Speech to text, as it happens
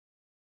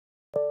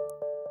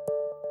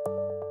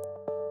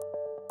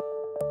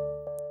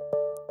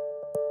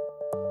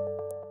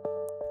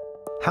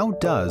How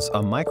does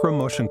a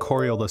micromotion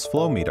Coriolis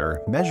flow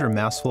meter measure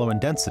mass flow and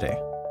density?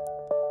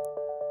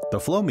 The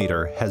flow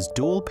meter has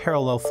dual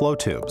parallel flow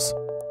tubes.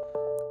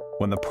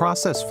 When the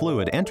process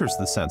fluid enters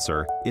the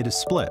sensor, it is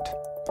split.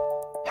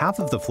 Half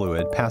of the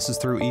fluid passes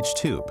through each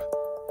tube.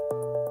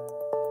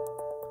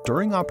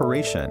 During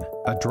operation,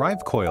 a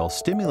drive coil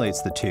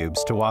stimulates the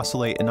tubes to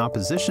oscillate in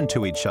opposition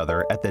to each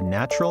other at the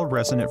natural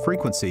resonant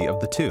frequency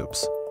of the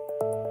tubes.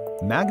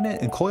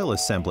 Magnet and coil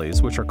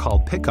assemblies, which are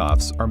called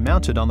pickoffs, are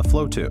mounted on the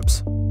flow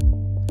tubes.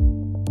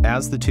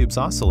 As the tubes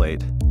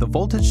oscillate, the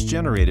voltage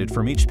generated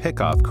from each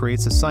pickoff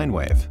creates a sine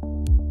wave.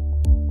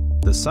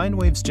 The sine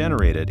waves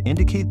generated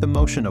indicate the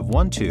motion of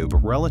one tube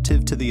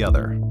relative to the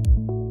other.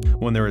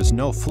 When there is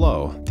no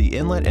flow, the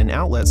inlet and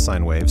outlet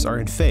sine waves are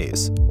in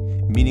phase,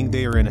 meaning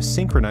they are in a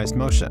synchronized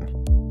motion.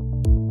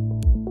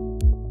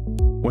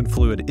 When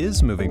fluid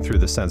is moving through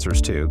the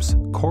sensor's tubes,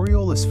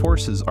 Coriolis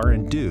forces are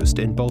induced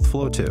in both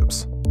flow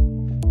tubes.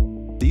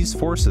 These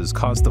forces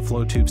cause the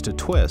flow tubes to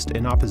twist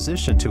in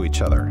opposition to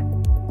each other.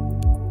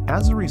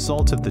 As a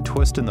result of the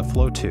twist in the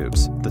flow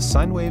tubes, the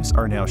sine waves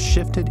are now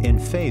shifted in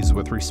phase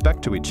with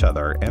respect to each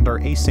other and are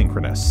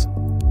asynchronous.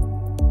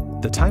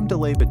 The time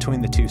delay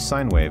between the two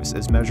sine waves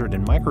is measured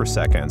in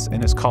microseconds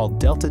and is called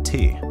delta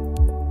t.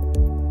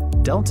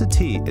 Delta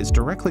t is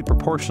directly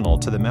proportional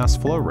to the mass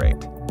flow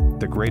rate.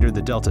 The greater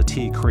the delta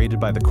t created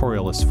by the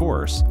Coriolis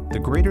force, the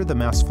greater the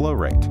mass flow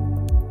rate.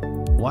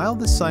 While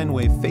the sine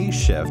wave phase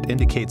shift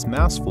indicates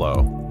mass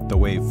flow, the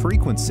wave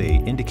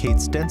frequency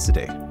indicates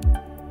density.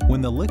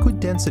 When the liquid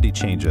density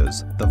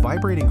changes, the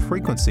vibrating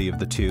frequency of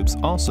the tubes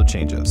also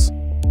changes.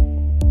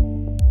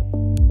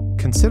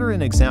 Consider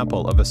an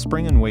example of a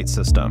spring and weight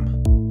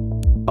system.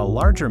 A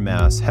larger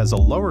mass has a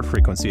lower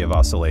frequency of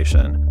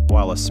oscillation,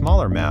 while a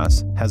smaller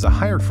mass has a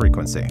higher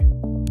frequency.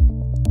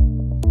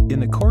 In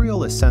the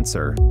Coriolis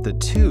sensor, the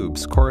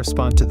tubes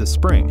correspond to the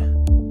spring.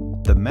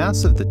 The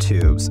mass of the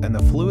tubes and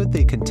the fluid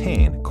they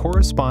contain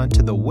correspond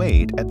to the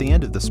weight at the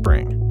end of the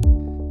spring.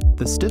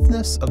 The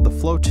stiffness of the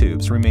flow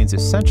tubes remains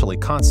essentially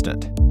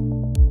constant.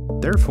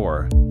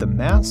 Therefore, the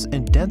mass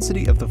and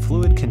density of the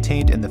fluid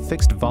contained in the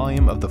fixed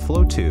volume of the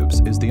flow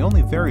tubes is the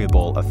only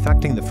variable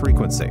affecting the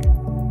frequency.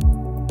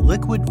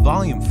 Liquid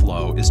volume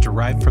flow is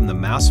derived from the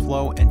mass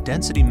flow and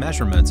density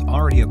measurements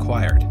already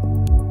acquired.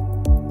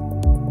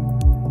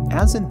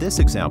 As in this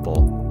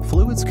example,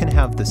 fluids can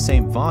have the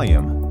same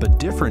volume, but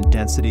different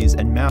densities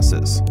and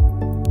masses.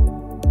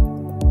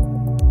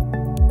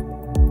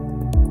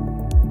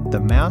 The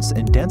mass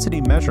and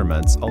density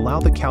measurements allow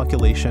the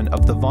calculation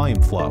of the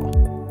volume flow.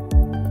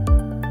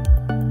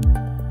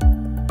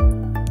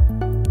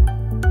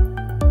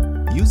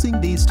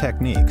 Using these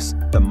techniques,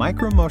 the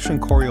micromotion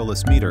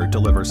Coriolis meter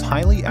delivers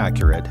highly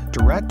accurate,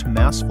 direct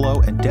mass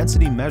flow and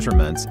density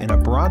measurements in a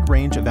broad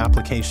range of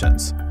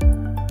applications.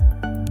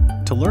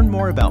 To learn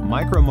more about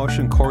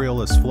micromotion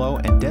Coriolis flow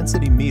and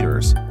density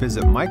meters,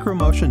 visit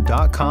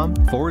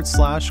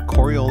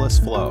micromotion.com/Coriolis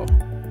flow.